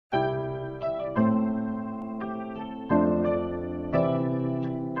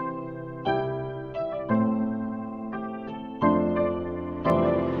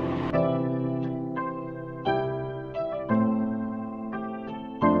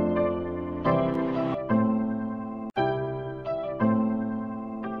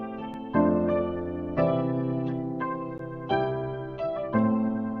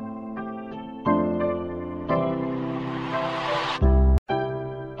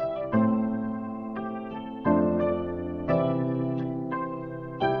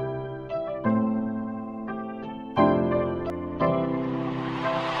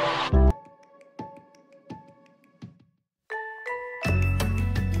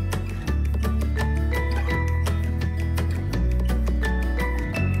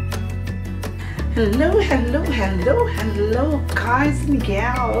Hello, hello, hello, hello, guys and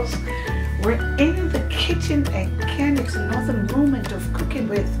gals. We're in the kitchen again. It's another moment of cooking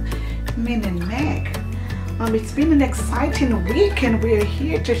with Min and Meg. It's been an exciting week and we're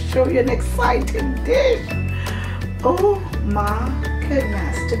here to show you an exciting dish. Oh my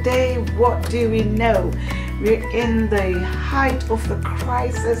goodness. Today, what do we know? We're in the height of the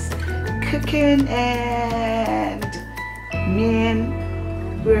crisis cooking, and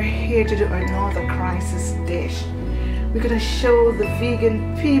we're here to do another crisis dish. We're going to show the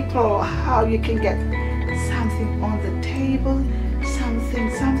vegan people how you can get something on the table,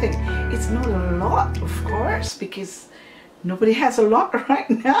 something. It's not a lot, of course, because nobody has a lot right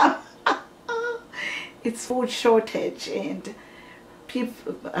now. It's food shortage and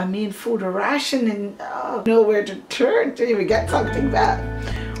people, food ration, and nowhere to turn to even get something back.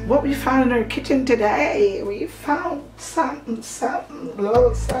 What we found in our kitchen today, we found something.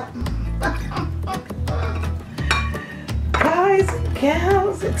 Guys and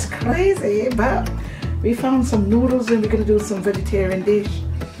gals, it's crazy, but we found some noodles and we're gonna do some vegetarian dish.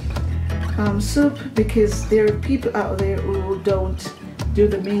 Soup, because there are people out there who don't do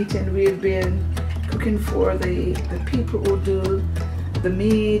the meat, and we've been cooking for the people who do the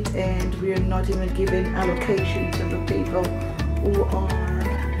meat, and we're not even giving allocation to the people who are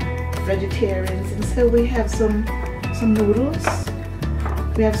vegetarians. And so we have some noodles,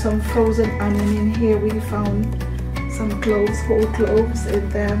 we have some frozen onion in here, we found some cloves, whole cloves,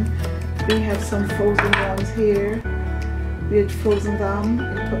 and then we have some frozen ones here. We had frozen them,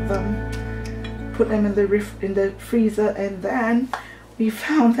 we put them in the freezer, and then we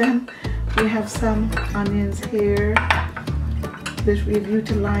found them. We have some onions here that we've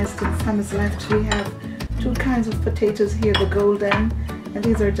utilized, and some is left. We have two kinds of potatoes here, the golden, and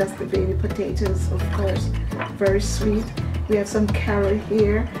these are just the baby potatoes, of course, very sweet. We have some carrot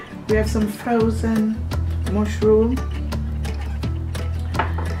here. We have some frozen mushroom.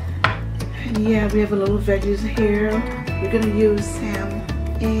 And yeah, we have a little veggies here. We're gonna use some,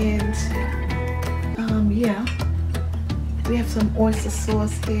 and yeah, we have some oyster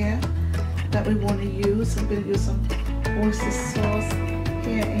sauce here that we want to use. I'm gonna use some oyster sauce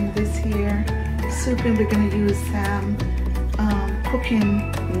here in this here soup, and we're gonna use some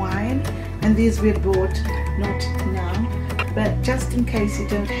cooking wine, and these we bought not now, but just in case you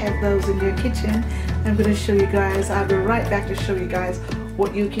don't have those in your kitchen, I'm going to show you guys. I'll be right back to show you guys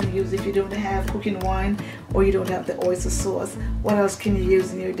what you can use if you don't have cooking wine or you don't have the oyster sauce. What else can you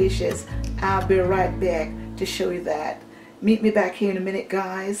use in your dishes? I'll be right back to show you that. Meet me back here in a minute,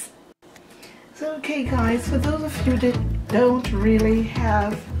 guys. So okay guys, for those of you that don't really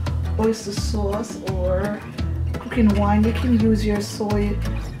have oyster sauce or cooking wine, you can use your soy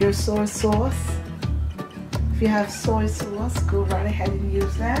sauce. If you have soy sauce, go right ahead and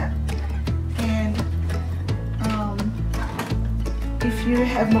use that. And if you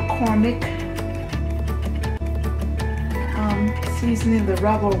have McCormick seasoning, the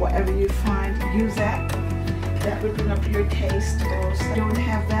rub or whatever you find, use that. That would bring up your taste. Or if you don't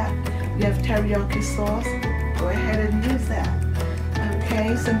have that, you have teriyaki sauce, go ahead and use that.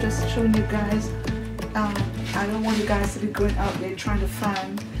 Okay, so I'm just showing you guys. I don't want you guys to be going out there trying to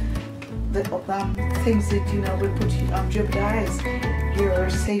find the things that would put you jeopardize your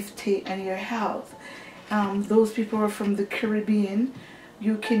safety and your health. Those people are from the Caribbean.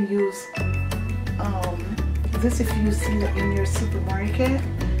 You can use this if you see it in your supermarket.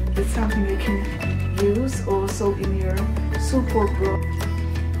 It's something you can use also in your soup or broth.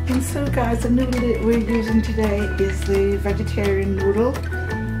 And so guys, the noodle that we're using today is the vegetarian noodle,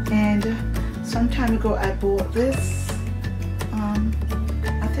 and some time ago I bought this.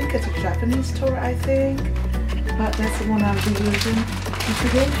 I think it's a Japanese store, I think, but that's the one I'll be using. If you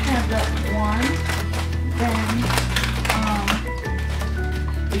don't have that one, then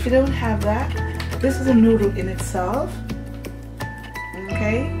if you don't have that, this is a noodle in itself.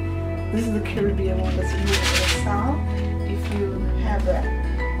 Okay, this is the Caribbean one, that's a noodle in itself. If you have that,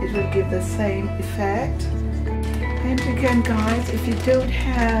 it will give the same effect. And again guys, if you don't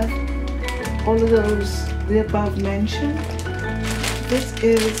have all of those, the above mentioned, this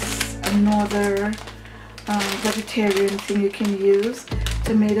is another vegetarian thing you can use.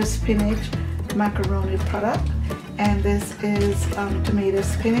 Tomato spinach macaroni product, and this is tomato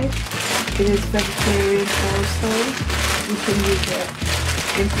spinach. It is vegetarian also. You can use it.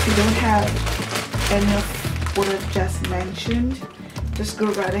 And if you don't have any of what I've just mentioned, just go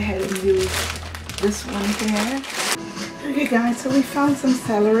right ahead and use this one here. Okay guys, so we found some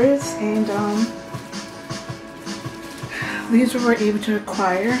celeries, and these we were able to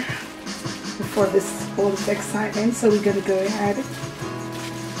acquire before all this excitement, so we're gonna go ahead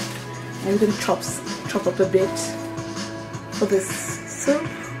I'm going to chop up a bit for this soup,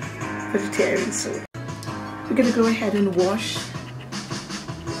 vegetarian soup. We're going to go ahead and wash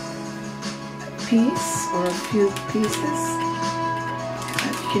a piece or a few pieces.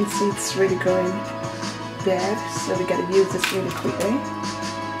 As you can see, it's really going bad, so we got to use this really quickly.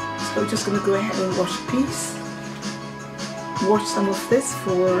 So we're just going to go ahead and wash a piece. Wash some of this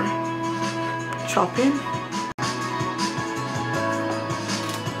for chopping.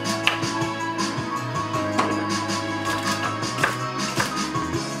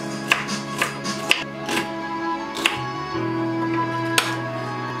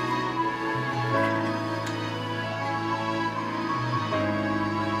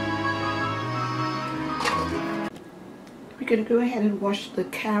 We're going to go ahead and wash the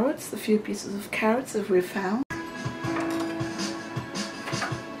carrots, the few pieces of carrots that we found.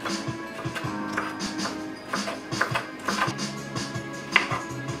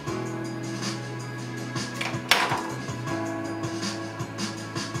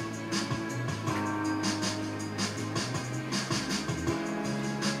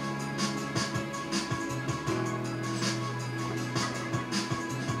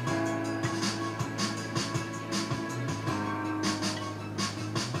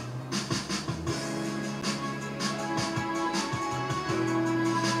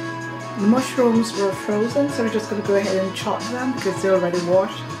 The mushrooms were frozen, so we're just going to go ahead and chop them because they're already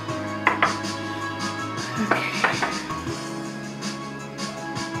washed. Okay.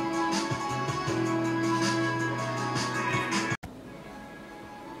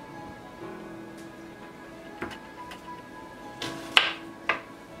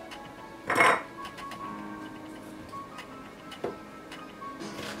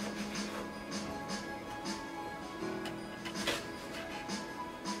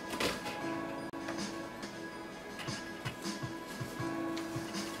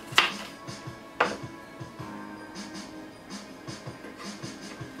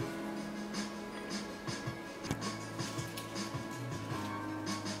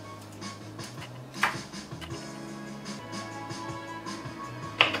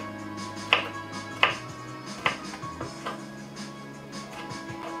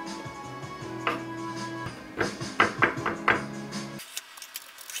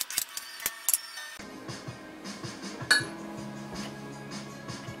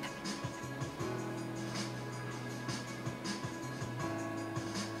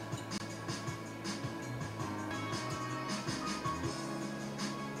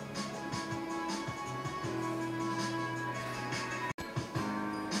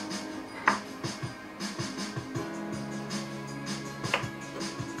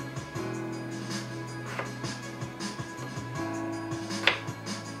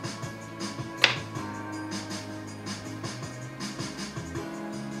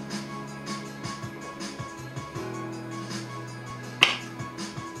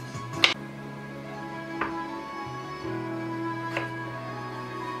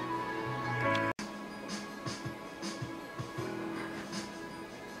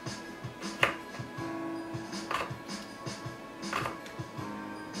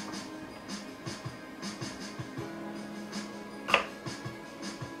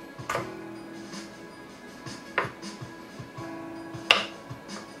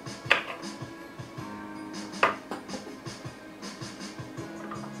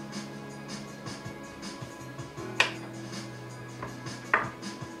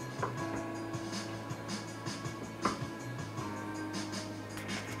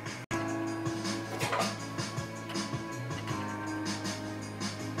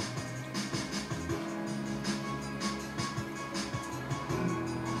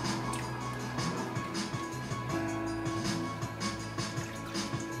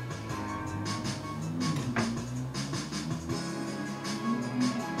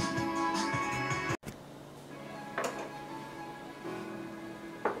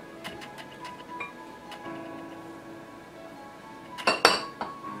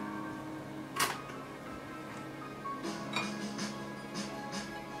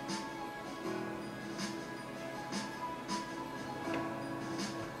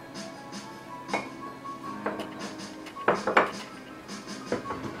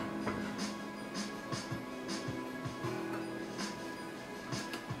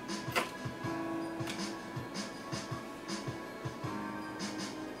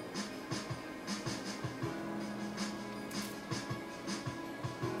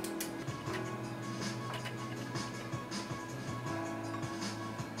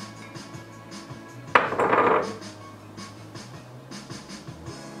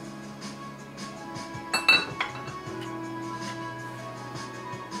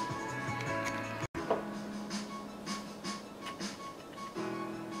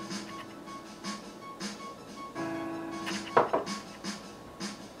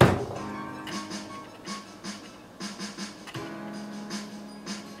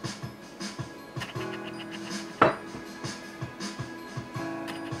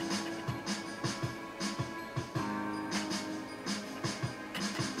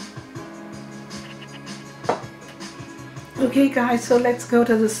 Okay guys, so let's go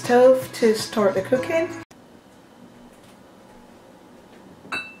to the stove to start the cooking.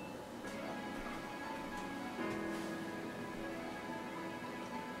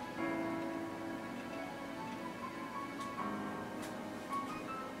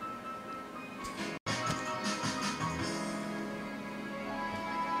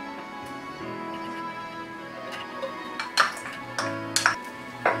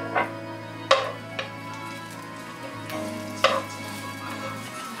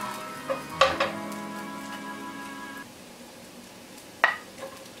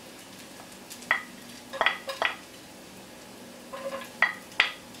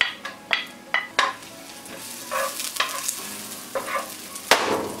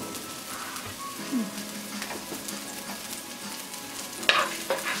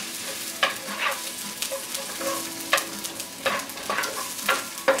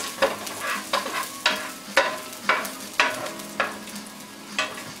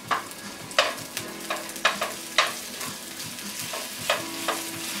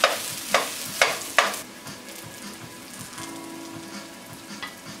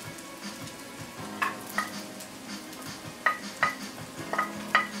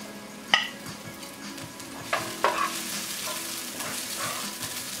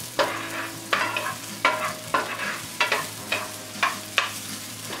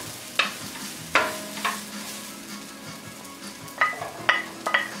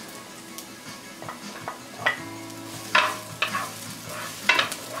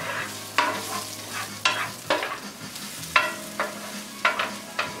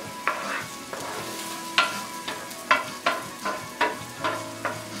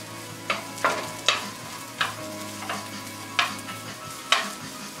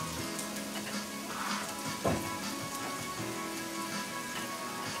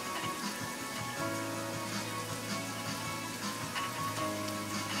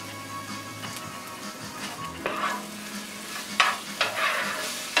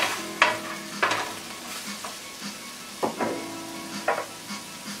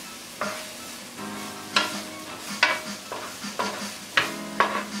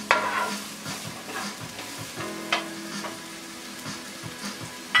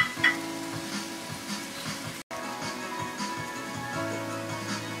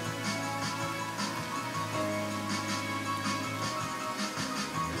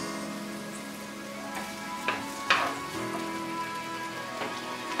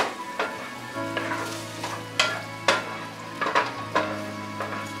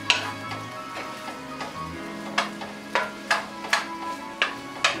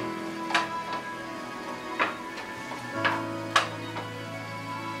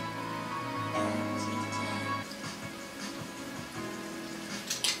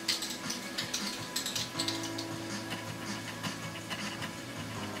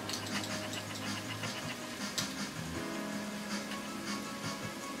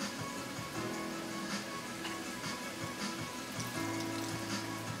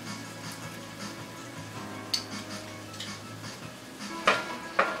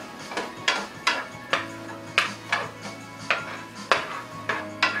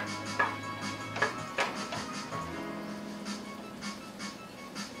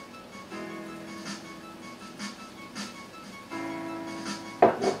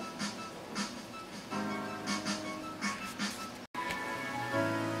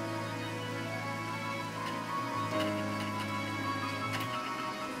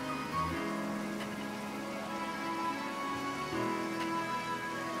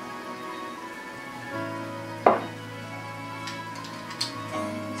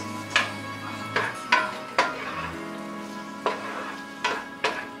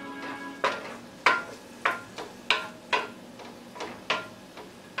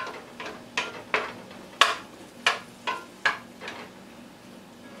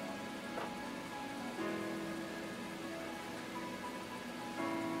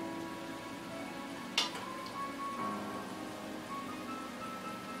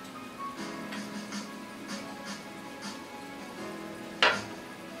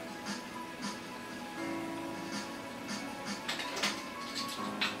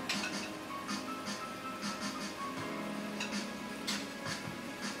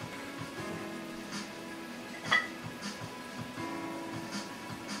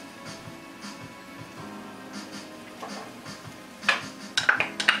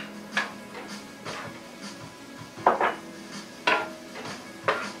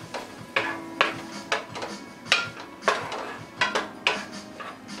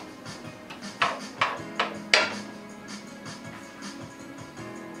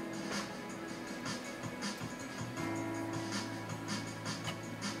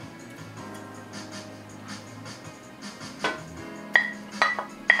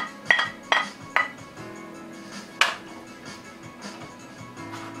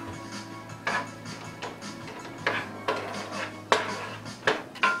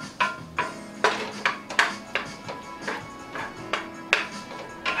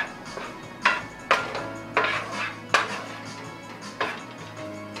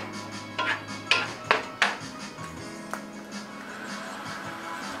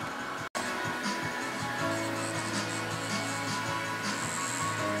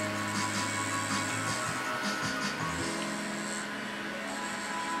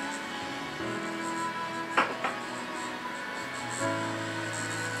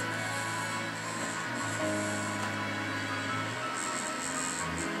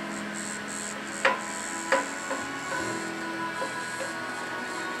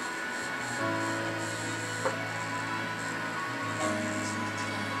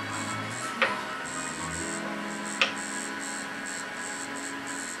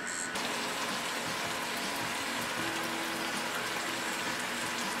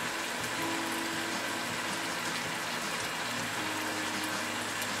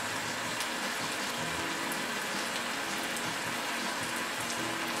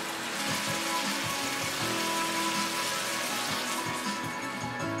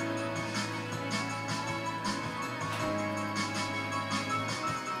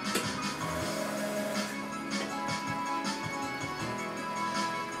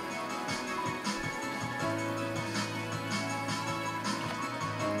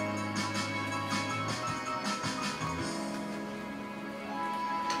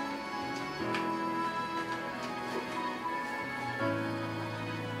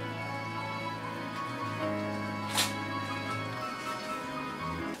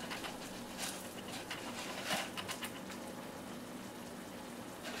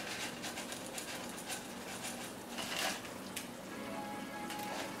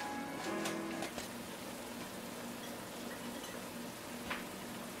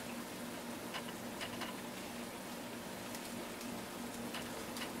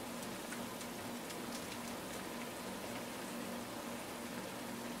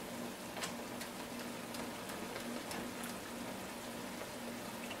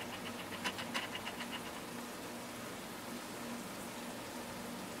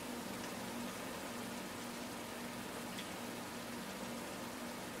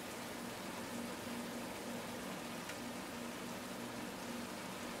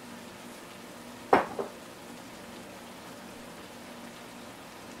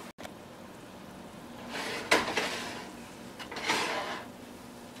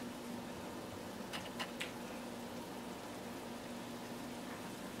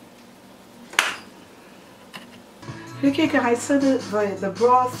 Okay guys, so the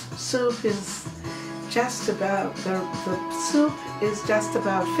broth soup is just about, the soup is just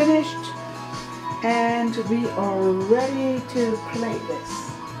about finished, and we are ready to plate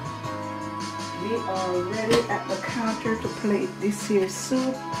this. We are ready at the counter to plate this here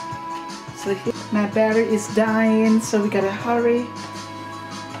soup. So here, my battery is dying, so we gotta hurry.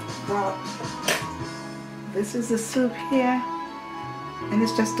 But this is the soup here, and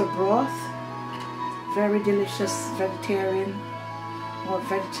it's just a broth. Very delicious vegetarian or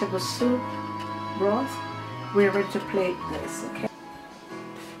vegetable soup broth. We're ready to plate this, okay?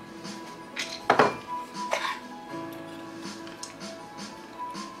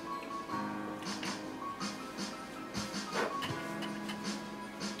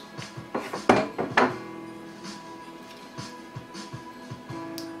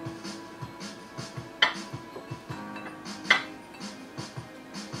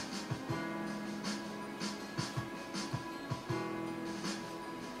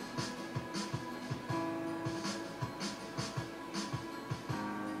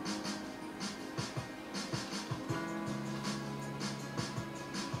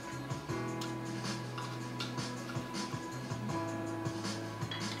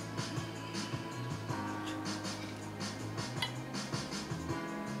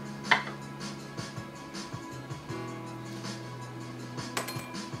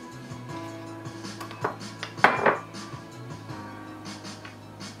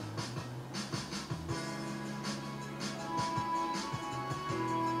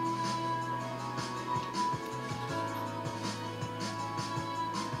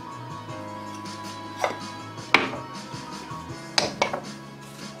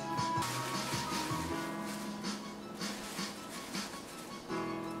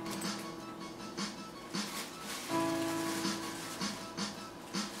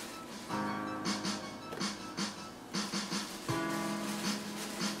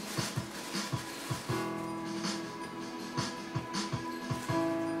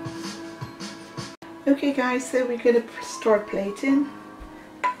 Okay guys, so we're gonna start plating.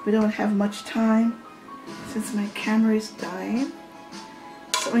 We don't have much time since my camera is dying.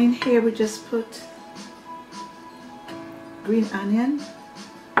 So in here we just put green onion.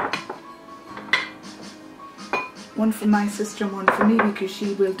 One for my sister, one for me, because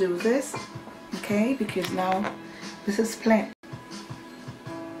she will do this. Okay, because now this is plain.